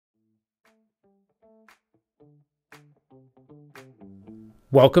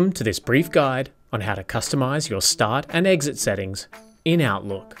Welcome to this brief guide on how to customize your start and exit settings in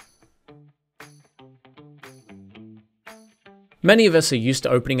Outlook. Many of us are used to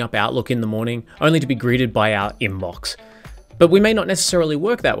opening up Outlook in the morning only to be greeted by our inbox. But we may not necessarily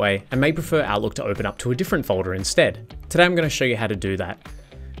work that way and may prefer Outlook to open up to a different folder instead. Today I'm going to show you how to do that.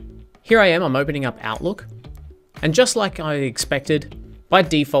 Here I am, I'm opening up Outlook, and just like I expected, by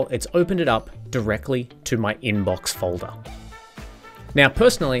default it's opened it up directly to my inbox folder. Now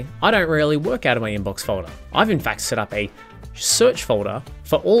personally, I don't really work out of my inbox folder. I've in fact set up a search folder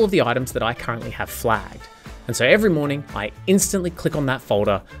for all of the items that I currently have flagged. And so every morning I instantly click on that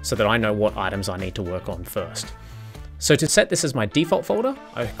folder so that I know what items I need to work on first. So to set this as my default folder,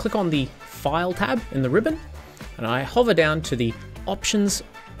 I click on the File tab in the ribbon and I hover down to the Options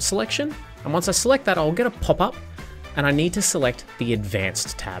selection. And once I select that, I'll get a pop-up and I need to select the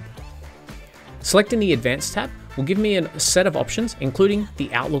Advanced tab. Selecting the Advanced tab will give me a set of options, including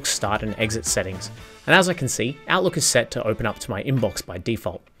the Outlook start and exit settings. And as I can see, Outlook is set to open up to my inbox by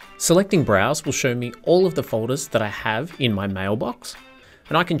default. Selecting Browse will show me all of the folders that I have in my mailbox.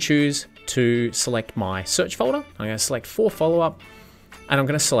 And I can choose to select my search folder. I'm going to select for follow-up and I'm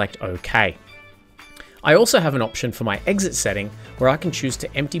going to select OK. I also have an option for my exit setting where I can choose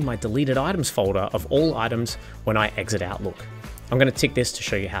to empty my deleted items folder of all items when I exit Outlook. I'm going to tick this to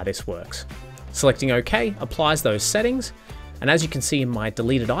show you how this works. Selecting OK applies those settings, and as you can see in my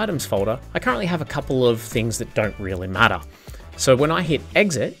deleted items folder, I currently have a couple of things that don't really matter. So when I hit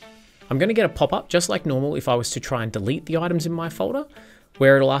exit, I'm going to get a pop-up just like normal if I was to try and delete the items in my folder,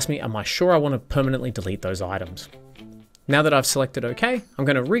 where it'll ask me, am I sure I want to permanently delete those items? Now that I've selected OK, I'm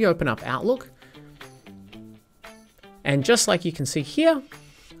going to reopen up Outlook. And just like you can see here,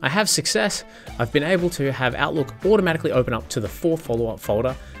 I have success. I've been able to have Outlook automatically open up to the for follow-up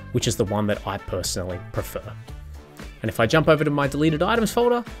folder, which is the one that I personally prefer. And if I jump over to my deleted items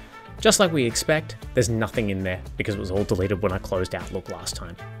folder, just like we expect, there's nothing in there because it was all deleted when I closed Outlook last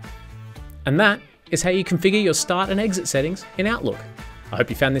time. And that is how you configure your start and exit settings in Outlook. I hope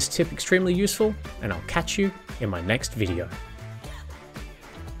you found this tip extremely useful, and I'll catch you in my next video.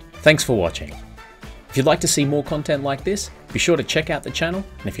 Thanks for watching. If you'd like to see more content like this, be sure to check out the channel,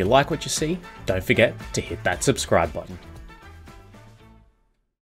 and if you like what you see, don't forget to hit that subscribe button.